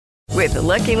With the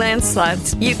Lucky Land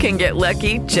Slots, you can get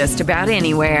lucky just about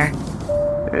anywhere.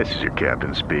 This is your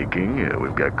captain speaking.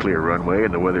 We've got clear runway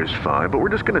and the weather's fine, but we're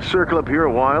just going to circle up here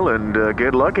a while and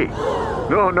get lucky.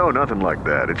 No, nothing like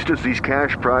that. It's just these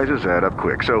cash prizes add up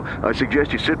quick. So I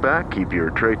suggest you sit back, keep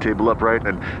your tray table upright,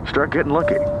 and start getting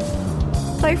lucky.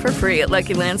 Play for free at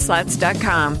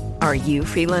LuckyLandSlots.com. Are you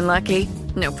feeling lucky?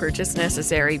 No purchase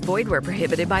necessary. Void where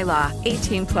prohibited by law.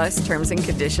 18 plus terms and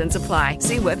conditions apply.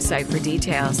 See website for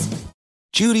details.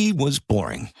 Judy was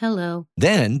boring. Hello.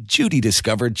 Then Judy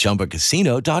discovered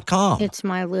ChumbaCasino.com. It's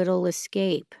my little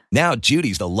escape. Now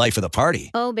Judy's the life of the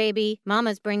party. Oh, baby,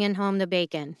 mama's bringing home the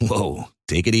bacon. Whoa,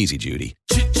 take it easy, Judy.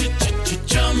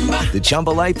 The Chumba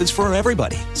life is for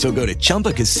everybody. So go to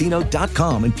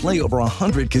ChumbaCasino.com and play over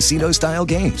 100 casino-style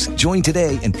games. Join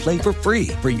today and play for free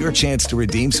for your chance to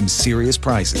redeem some serious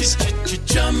prizes.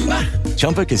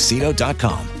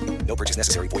 ChumbaCasino.com. No purchase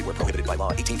necessary. Void where prohibited by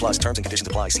law. 18 plus terms and conditions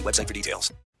apply. See website for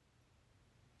details.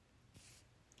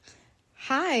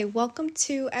 Hi, welcome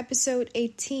to episode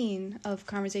 18 of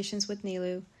Conversations with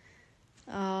Nilu.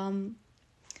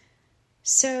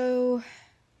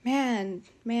 Man,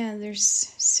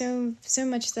 there's so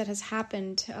much that has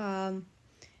happened, and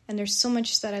there's so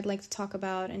much that I'd like to talk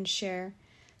about and share.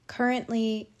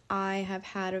 Currently, I have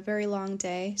had a very long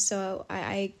day, so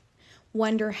I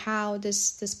wonder how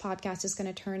this podcast is going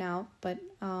to turn out, but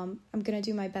I'm going to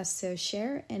do my best to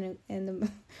share in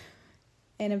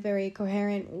a very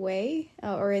coherent way,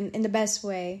 or in the best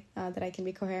way that I can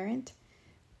be coherent.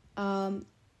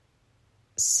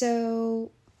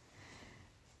 So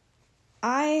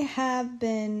I have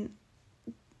been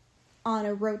on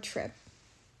a road trip,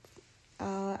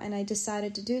 and I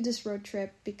decided to do this road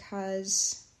trip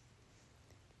because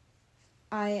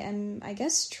I am, I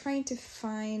guess, trying to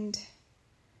find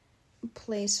a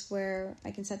place where I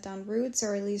can set down roots,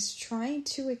 or at least trying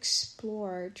to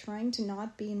explore, trying to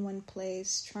not be in one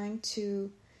place, trying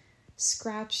to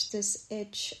scratch this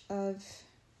itch of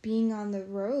being on the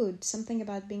road. Something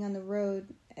about being on the road,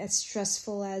 as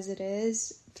stressful as it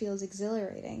is, feels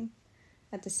exhilarating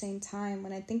at the same time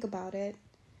when I think about it.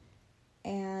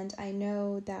 And I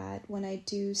know that when I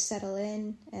do settle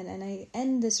in and I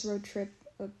end this road trip,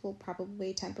 it will probably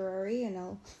be temporary, and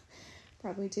I'll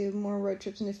probably do more road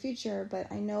trips in the future,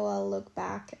 but I know I'll look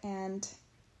back and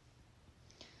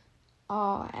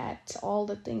awe at all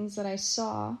the things that I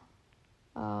saw.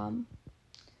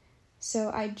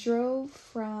 So I drove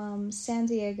from San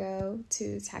Diego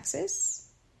to Texas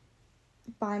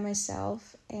by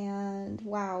myself, and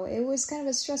wow, it was kind of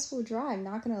a stressful drive,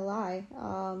 not gonna lie.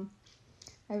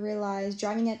 I realized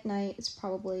driving at night is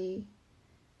probably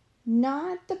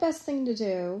not the best thing to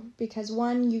do, because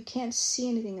one, you can't see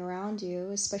anything around you,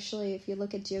 especially if you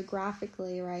look at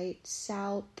geographically, right?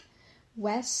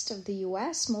 Southwest of the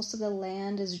US, most of the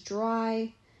land is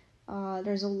dry.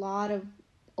 There's a lot of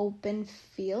open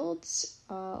fields,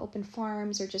 open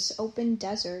farms, or just open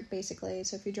desert, basically.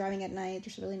 So if you're driving at night,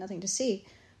 there's really nothing to see.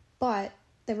 But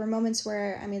there were moments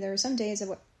where, there were some days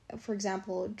that, for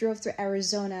example, drove through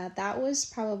Arizona. That was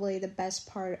probably the best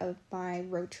part of my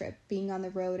road trip, being on the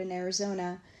road in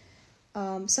Arizona.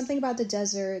 Something about the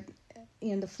desert,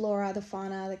 the flora, the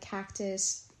fauna, the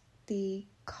cactus, the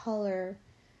color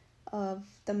of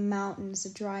the mountains, the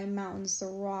dry mountains, the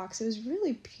rocks. It was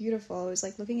really beautiful. It was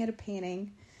like looking at a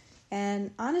painting.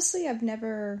 And honestly, I've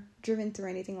never driven through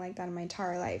anything like that in my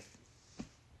entire life.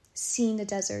 Seen the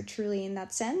desert truly in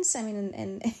that sense.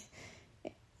 In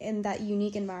that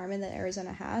unique environment that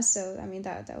Arizona has. So,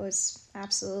 that was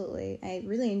absolutely, I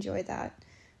really enjoyed that.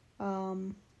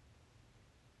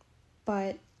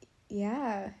 But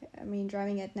yeah,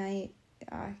 driving at night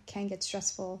can get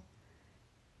stressful.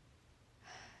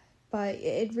 But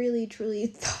it really,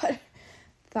 truly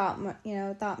taught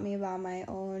me about my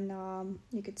own,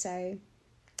 you could say,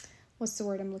 what's the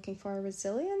word I'm looking for?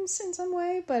 Resilience in some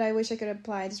way. But I wish I could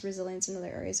apply this resilience in other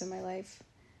areas of my life.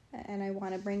 And I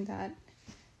want to bring that.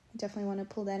 I definitely want to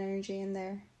pull that energy in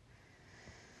there.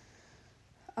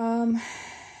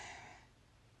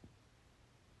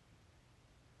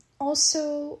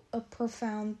 Also, a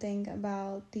profound thing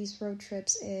about these road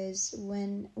trips is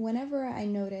whenever I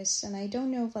notice, and I don't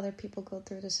know if other people go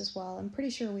through this as well, I'm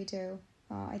pretty sure we do.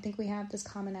 I think we have this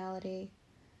commonality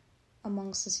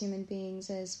amongst us human beings,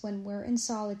 is when we're in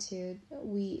solitude,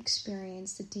 we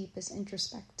experience the deepest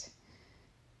introspect.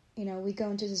 We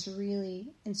go into this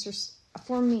really,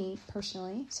 for me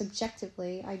personally,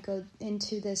 subjectively, I go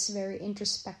into this very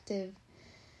introspective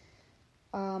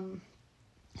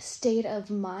state of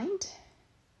mind,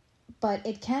 but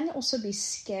it can also be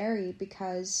scary,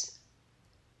 because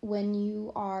when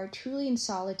you are truly in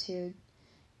solitude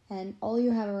and all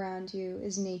you have around you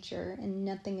is nature and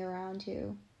nothing around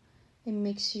you, it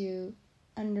makes you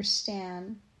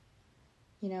understand,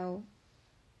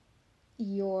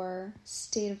 your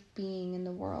state of being in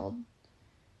the world.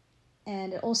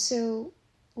 And it also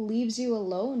leaves you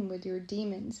alone with your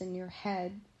demons in your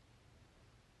head,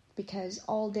 because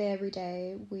all day, every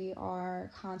day, we are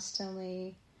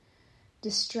constantly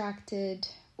distracted,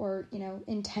 or,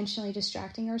 intentionally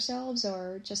distracting ourselves,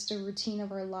 or just a routine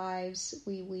of our lives.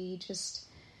 We just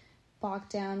bog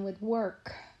down with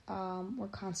work. We're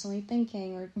constantly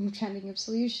thinking, or trying to think of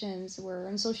solutions. We're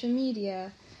on social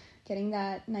media, getting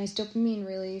that nice dopamine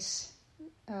release,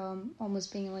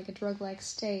 almost being like a drug-like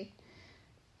state.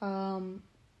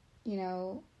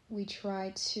 We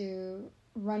try to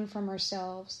run from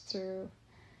ourselves through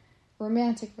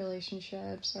romantic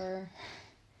relationships, or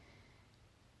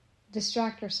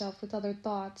distract ourselves with other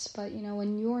thoughts. But,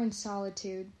 when you're in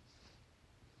solitude,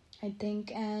 I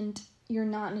think, and you're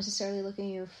not necessarily looking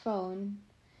at your phone,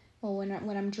 well,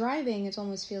 when I'm driving, it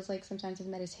almost feels like sometimes a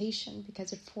meditation,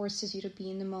 because it forces you to be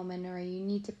in the moment, or you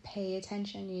need to pay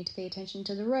attention. You need to pay attention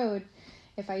to the road.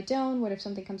 If I don't, what if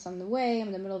something comes on the way? I'm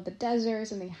in the middle of the desert,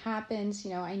 something happens,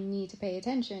 I need to pay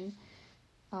attention.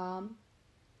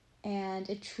 And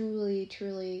it truly,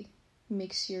 truly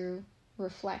makes you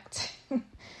reflect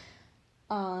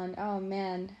on,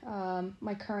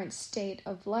 my current state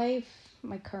of life,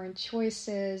 my current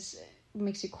choices. It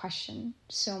makes you question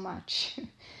so much.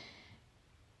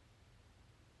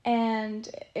 And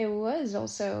it was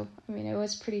also, it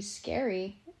was pretty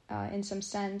scary in some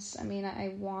sense.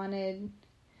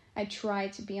 I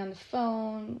tried to be on the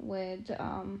phone with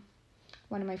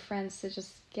one of my friends to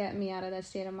just get me out of that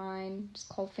state of mind, just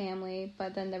call family.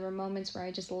 But then there were moments where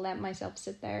I just let myself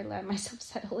sit there, let myself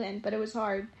settle in. But it was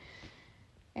hard.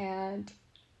 And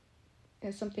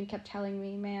something kept telling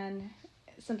me, man,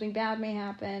 something bad may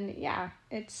happen. Yeah,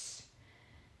 it's,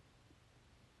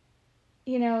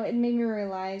 it made me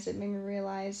realize, the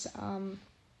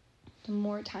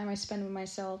more time I spend with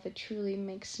myself, it truly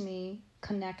makes me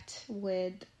connect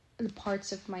with the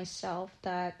parts of myself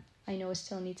that I know I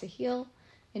still need to heal,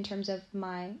 in terms of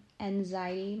my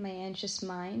anxiety, my anxious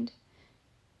mind.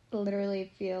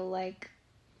 Literally feel like,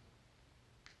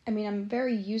 I'm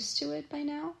very used to it by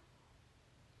now,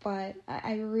 but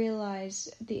I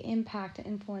realize the impact and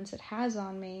influence it has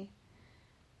on me,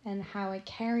 and how I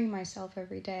carry myself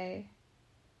every day.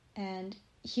 And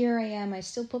here I am, I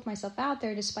still put myself out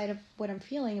there despite of what I'm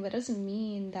feeling, but it doesn't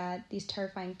mean that these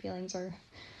terrifying feelings are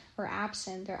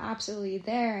absent. They're absolutely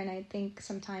there. And I think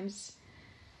sometimes,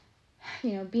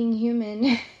 being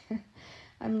human,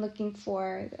 I'm looking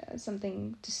for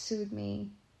something to soothe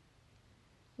me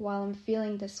while I'm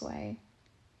feeling this way.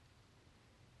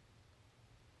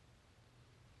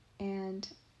 And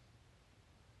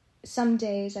some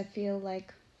days I feel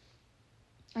like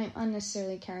I'm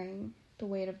unnecessarily carrying the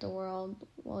weight of the world.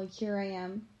 Well, here I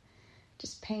am,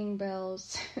 just paying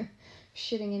bills,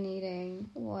 shitting and eating,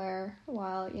 or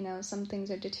while, some things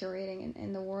are deteriorating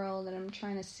in the world, and I'm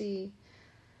trying to see,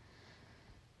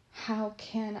 how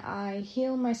can I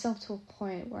heal myself to a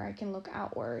point where I can look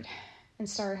outward and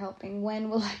start helping? When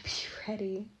will I be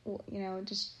ready?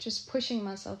 Just pushing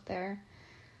myself there.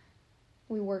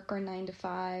 We work our 9 to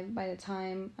 5. By the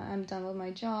time I'm done with my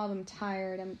job, I'm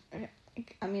tired.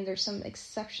 There's some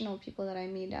exceptional people that I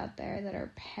meet out there that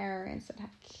are parents, that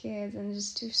have kids, and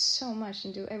just do so much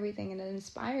and do everything, and it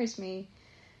inspires me.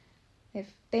 If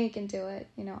they can do it,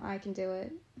 I can do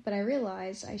it. But I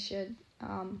realize I should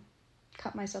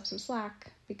cut myself some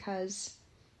slack, because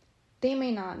they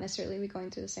may not necessarily be going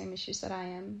through the same issues that I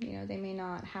am. They may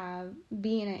not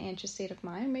be in an anxious state of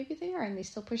mind. Maybe they are, and they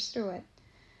still push through it.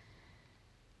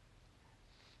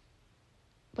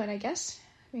 But I guess,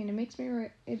 it makes me,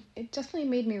 it definitely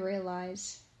made me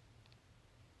realize,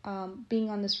 being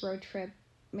on this road trip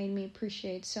made me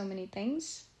appreciate so many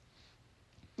things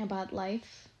about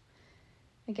life.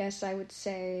 I guess I would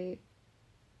say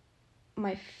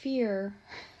my fear,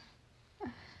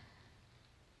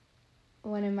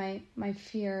 one of my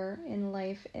fear in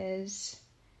life is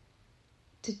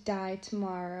to die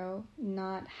tomorrow,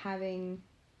 not having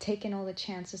taken all the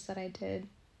chances that I did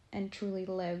and truly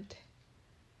lived.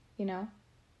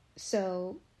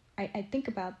 So I think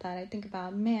about that. I think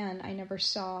about, man, I never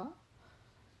saw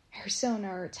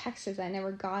Arizona or Texas. I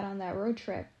never got on that road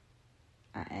trip.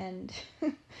 And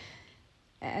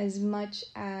as much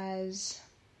as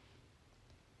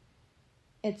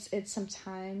it's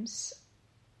sometimes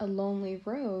a lonely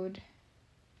road,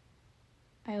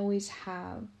 I always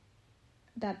have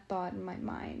that thought in my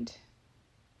mind.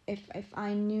 If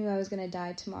I knew I was going to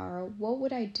die tomorrow, what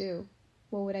would I do?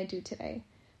 What would I do today?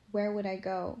 where would I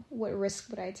go? What risk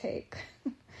would I take?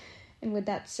 And with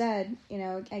that said,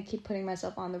 I keep putting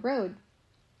myself on the road.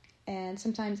 And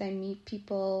sometimes I meet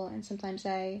people, and sometimes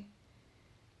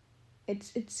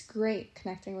it's great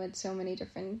connecting with so many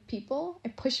different people. I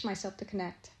push myself to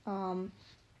connect. For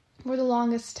the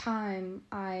longest time,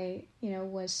 I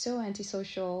was so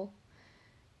antisocial,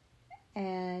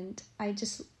 and I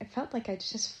felt like I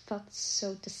just felt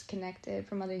so disconnected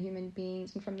from other human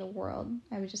beings and from the world.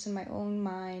 I was just in my own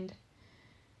mind.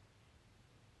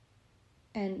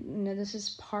 And, this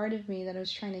is part of me that I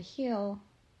was trying to heal.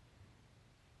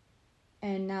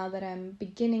 And now that I'm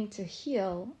beginning to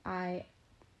heal, I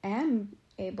am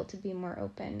able to be more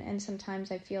open. And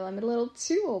sometimes I feel I'm a little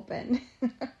too open.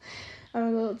 I'm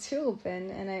a little too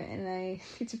open, and I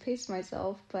need to pace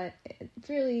myself. But it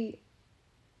really,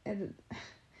 it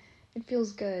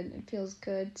feels good. It feels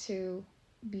good to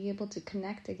be able to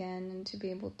connect again and to be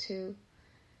able to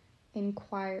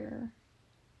inquire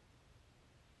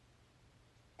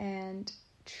and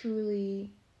truly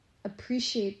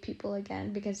appreciate people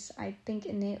again, because I think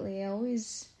innately I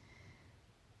always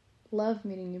love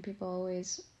meeting new people.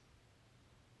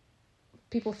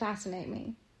 People fascinate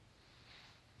me.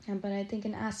 But I think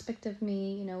an aspect of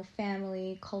me,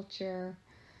 family, culture,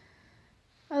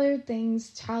 other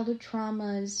things, childhood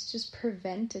traumas just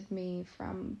prevented me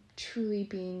from truly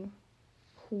being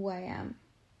who I am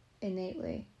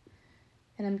innately.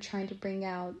 And I'm trying to bring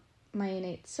out my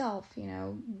innate self,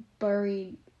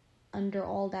 buried under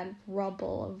all that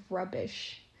rubble of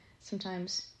rubbish.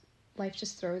 Sometimes life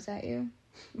just throws at you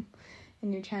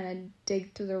and you're trying to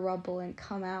dig through the rubble and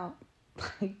come out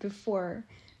like before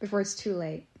it's too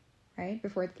late, right?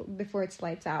 Before it's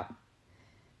lights out.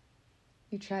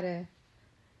 You try to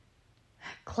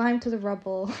climb to the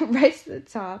rubble, rise to the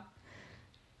top,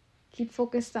 keep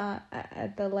focused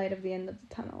at the light of the end of the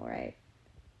tunnel, right?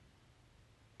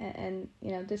 And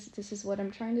this is what I'm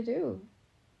trying to do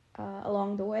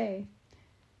along the way.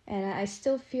 And I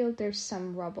still feel there's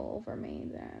some rubble over me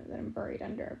that I'm buried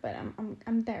under, but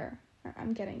I'm there.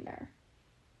 I'm getting there.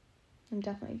 I'm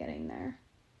definitely getting there.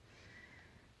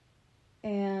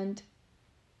 And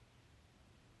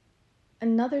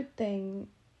another thing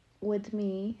with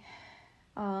me,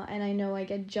 and I know I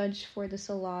get judged for this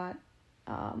a lot,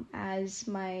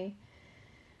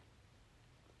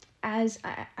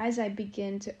 as I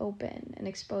begin to open and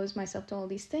expose myself to all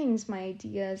these things, my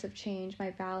ideas have changed,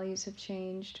 my values have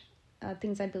changed,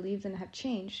 things I believed in have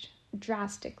changed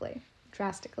drastically,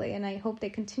 and I hope they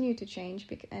continue to change,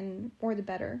 and for the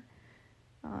better.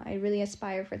 I really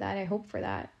aspire for that, I hope for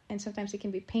that, and sometimes it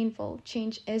can be painful.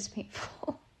 Change is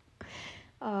painful.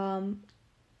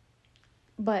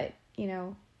 But,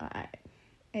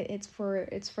 it's for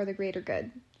the greater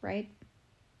good, right?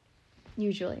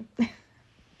 Usually.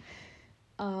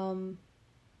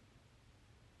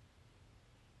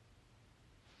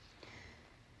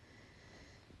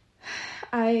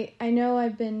 I know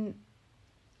I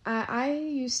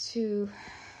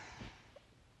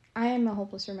am a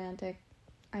hopeless romantic.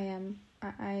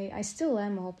 I still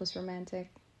am a hopeless romantic.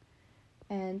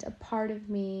 And a part of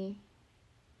me,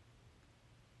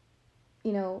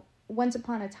 once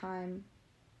upon a time,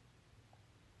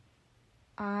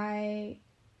 I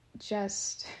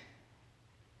just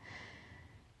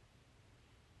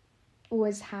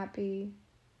was happy,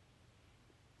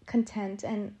 content,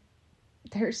 and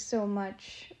there's so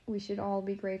much we should all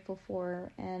be grateful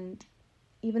for, and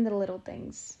even the little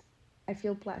things. I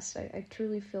feel blessed. I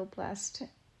truly feel blessed.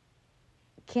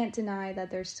 Can't deny that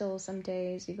there's still some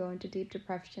days you go into deep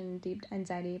depression, deep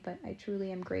anxiety, but I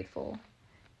truly am grateful.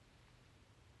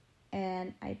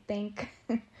 And I thank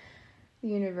the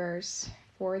universe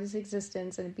for this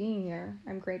existence and being here.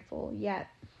 I'm grateful. Yet,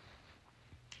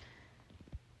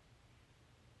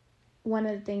 one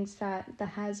of the things that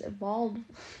has evolved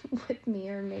with me,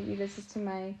 or maybe this is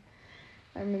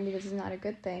not a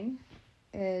good thing,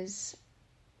 is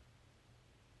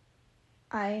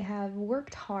I have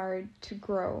worked hard to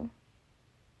grow,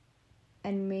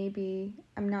 and maybe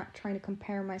I'm not trying to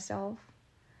compare myself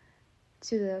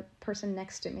to the person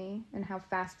next to me and how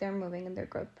fast they're moving in their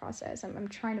growth process. I'm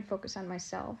trying to focus on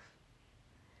myself.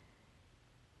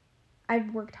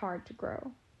 I've worked hard to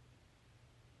grow,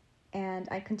 and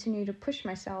I continue to push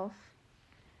myself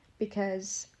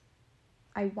because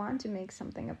I want to make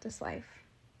something of this life.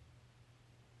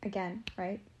 Again,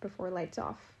 right? Before lights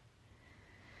off.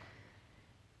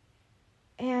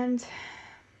 And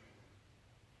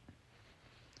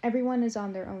everyone is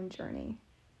on their own journey.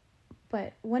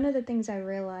 But one of the things I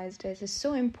realized is it's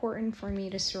so important for me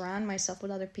to surround myself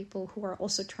with other people who are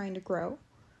also trying to grow,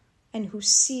 and who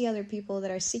see other people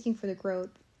that are seeking for the growth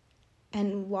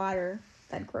and water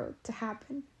that growth to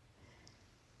happen.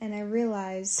 And I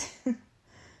realize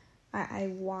I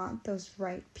want those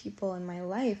right people in my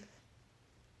life.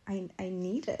 I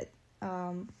need it.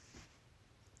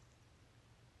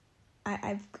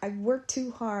 I've worked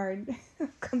too hard,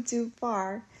 come too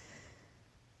far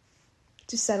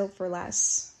to settle for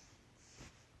less.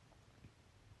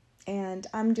 And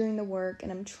I'm doing the work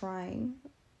and I'm trying.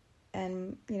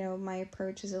 And, my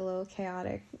approach is a little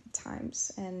chaotic at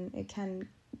times. And it can,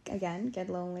 again, get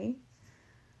lonely.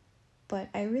 But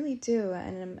I really do.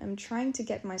 And I'm trying to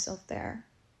get myself there.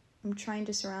 I'm trying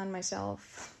to surround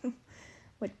myself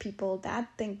with people that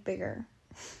think bigger.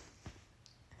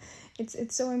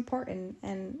 It's so important.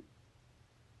 And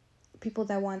people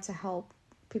that want to help.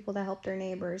 People that help their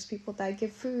neighbors. People that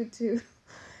give food to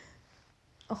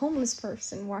a homeless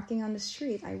person walking on the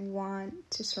street. I want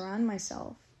to surround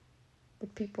myself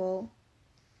with people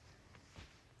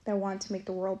that want to make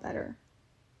the world better.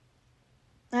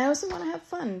 I also want to have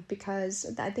fun, because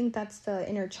I think that's the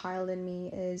inner child in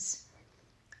me, is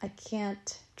I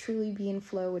can't truly be in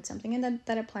flow with something. And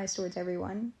that applies towards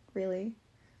everyone, really.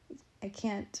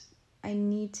 I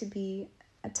need to be,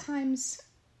 at times,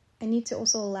 I need to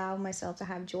also allow myself to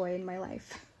have joy in my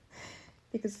life.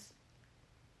 Because,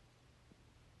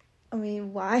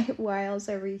 why else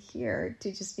are we here?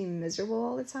 To just be miserable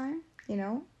all the time,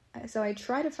 So I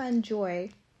try to find joy.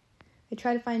 I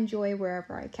try to find joy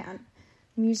wherever I can.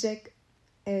 Music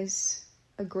is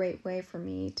a great way for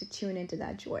me to tune into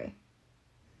that joy.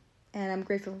 And I'm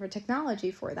grateful for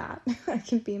technology for that. I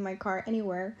can be in my car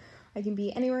anywhere. I can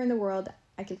be anywhere in the world.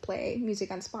 I can play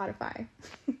music on Spotify.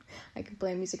 I can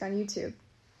play music on YouTube.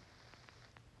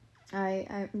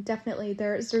 I definitely,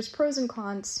 there's pros and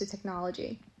cons to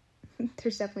technology.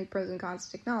 There's definitely pros and cons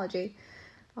to technology.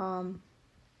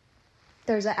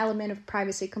 There's an element of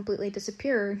privacy completely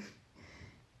disappeared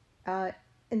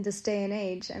in this day and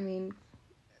age.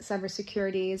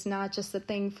 Cybersecurity is not just a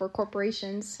thing for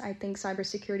corporations. I think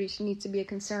cybersecurity needs to be a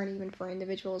concern even for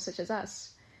individuals such as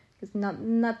us, because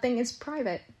nothing is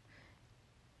private.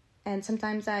 And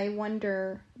sometimes I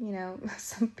wonder,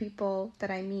 some people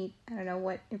that I meet, I don't know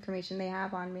what information they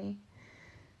have on me.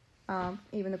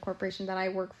 Even the corporation that I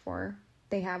work for,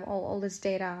 they have all this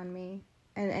data on me,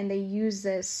 and they use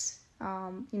this,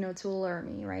 to allure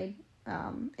me, right?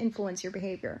 Influence your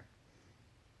behavior.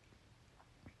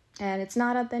 And it's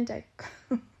not authentic.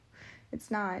 It's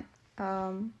not.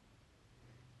 I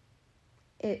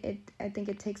think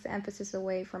it takes the emphasis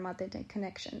away from authentic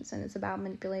connections, and it's about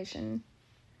manipulation.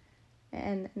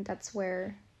 And that's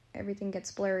where everything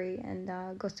gets blurry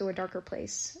and goes to a darker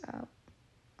place.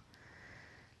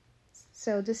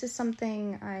 So this is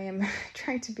something I am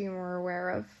trying to be more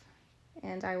aware of,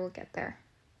 and I will get there.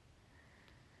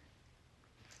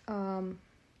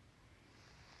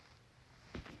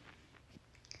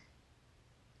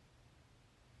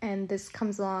 And this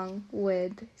comes along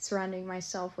with surrounding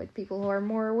myself with people who are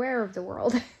more aware of the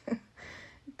world,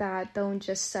 that don't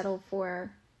just settle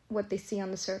for what they see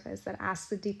on the surface, that ask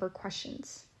the deeper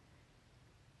questions.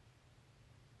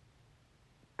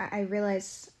 I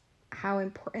realize how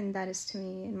important that is to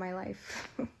me in my life.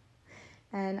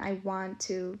 And I want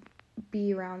to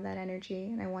be around that energy,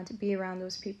 and I want to be around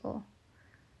those people.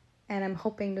 And I'm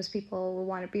hoping those people will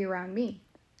want to be around me.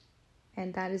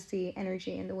 And that is the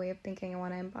energy and the way of thinking I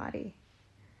want to embody.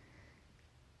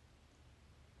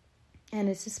 And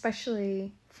it's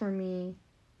especially for me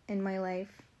in my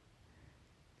life,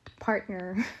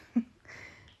 partner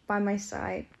by my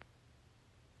side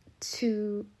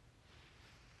to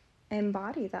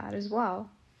embody that as well.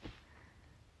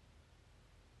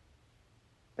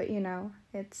 But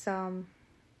it's and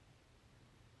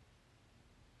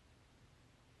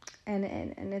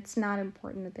it's not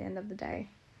important at the end of the day.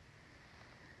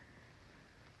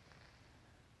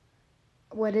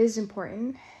 What is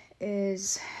important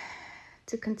is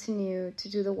to continue to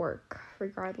do the work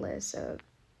regardless of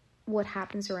what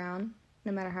happens around,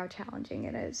 no matter how challenging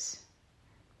it is.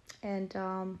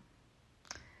 And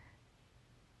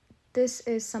this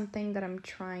is something that I'm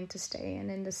trying to stay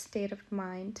in the state of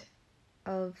mind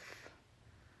of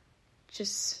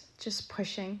just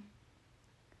pushing,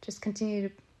 just continue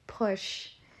to push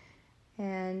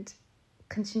and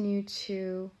continue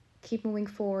to keep moving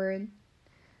forward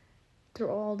through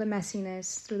all the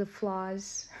messiness, through the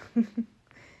flaws.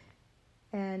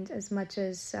 And as much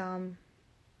as,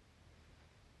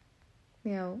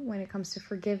 when it comes to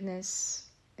forgiveness,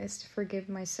 is to forgive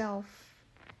myself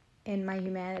in my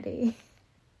humanity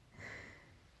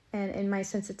and in my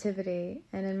sensitivity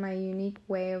and in my unique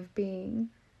way of being.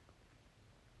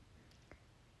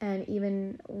 And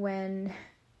even when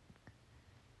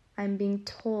I'm being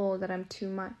told that I'm too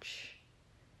much,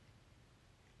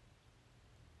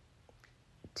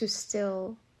 to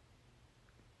still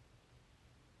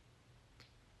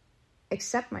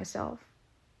accept myself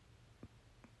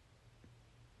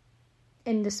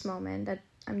in this moment, that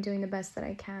I'm doing the best that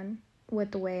I can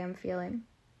with the way I'm feeling.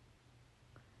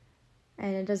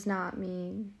 And it does not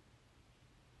mean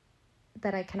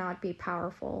that I cannot be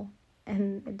powerful,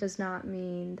 and it does not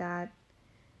mean that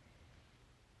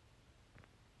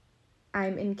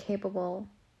I'm incapable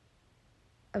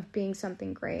of being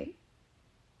something great,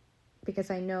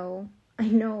 because I've done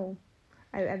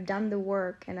the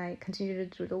work and I continue to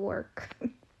do the work.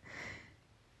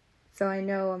 So I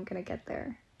know I'm gonna get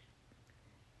there.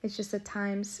 It's just at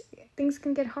times things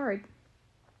can get hard,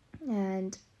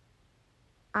 and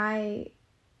I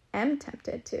am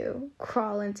tempted to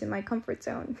crawl into my comfort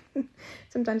zone.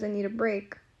 Sometimes I need a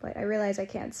break, but I realize I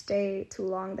can't stay too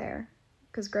long there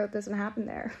because growth doesn't happen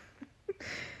there.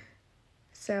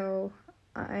 So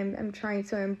I'm trying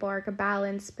to embark a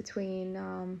balance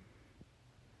between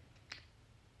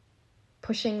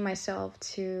pushing myself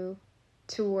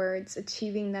towards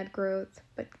achieving that growth,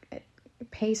 but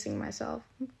pacing myself,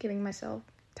 giving myself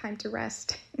time to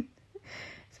rest.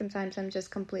 Sometimes I'm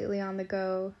just completely on the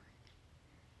go,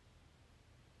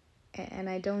 and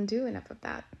I don't do enough of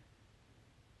that.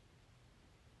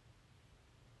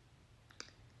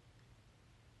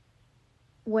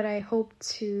 What I hope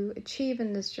to achieve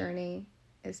in this journey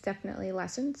is definitely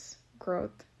lessons,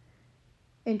 growth,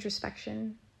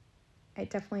 introspection. I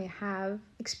definitely have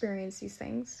experienced these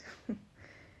things.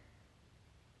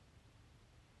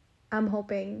 I'm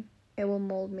hoping it will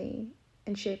mold me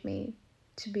and shape me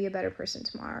to be a better person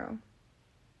tomorrow.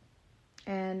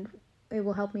 And it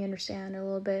will help me understand a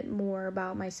little bit more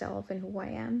about myself and who I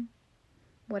am,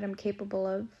 what I'm capable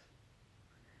of.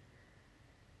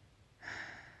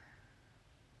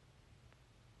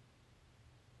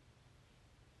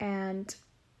 And,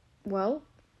 well,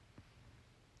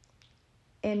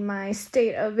 in my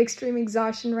state of extreme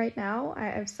exhaustion right now,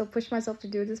 I've still pushed myself to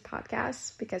do this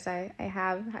podcast because I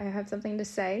have something to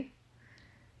say.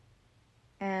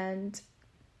 And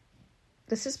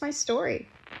this is my story.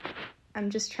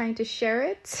 I'm just trying to share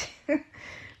it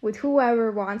with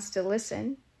whoever wants to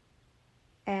listen.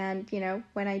 And,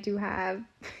 when I do have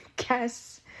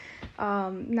guests,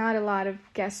 not a lot of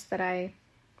guests that I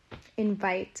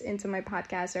invite into my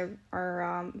podcast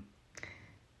are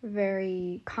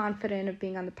very confident of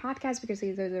being on the podcast, because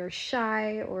either they're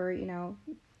shy or,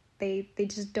 they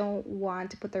just don't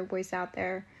want to put their voice out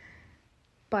there.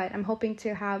 But I'm hoping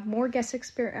to have more guest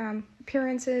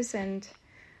appearances and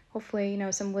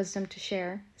hopefully, some wisdom to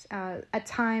share. At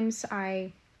times,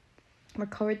 I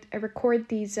record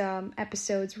these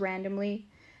episodes randomly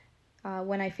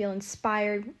when I feel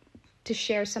inspired to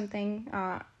share something.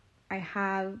 I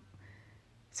have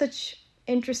such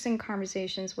interesting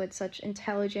conversations with such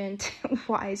intelligent,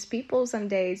 wise people some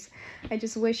days. I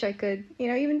just wish I could,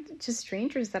 even just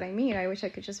strangers that I meet, I wish I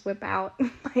could just whip out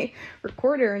my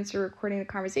recorder and start recording the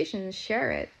conversation and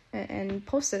share it and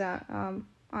post it on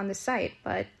the site.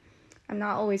 But I'm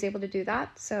not always able to do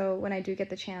that. So when I do get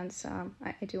the chance,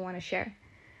 I do want to share.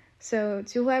 So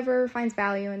to whoever finds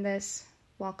value in this,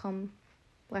 welcome,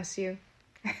 bless you.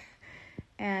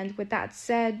 And with that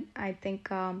said, I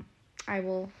think I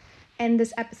will end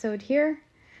this episode here.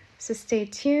 So stay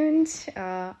tuned.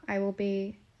 I will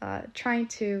be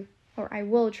I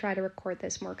will try to record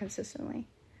this more consistently.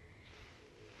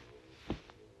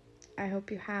 I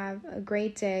hope you have a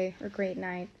great day or great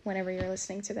night whenever you're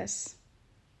listening to this.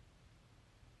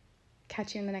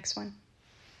 Catch you in the next one.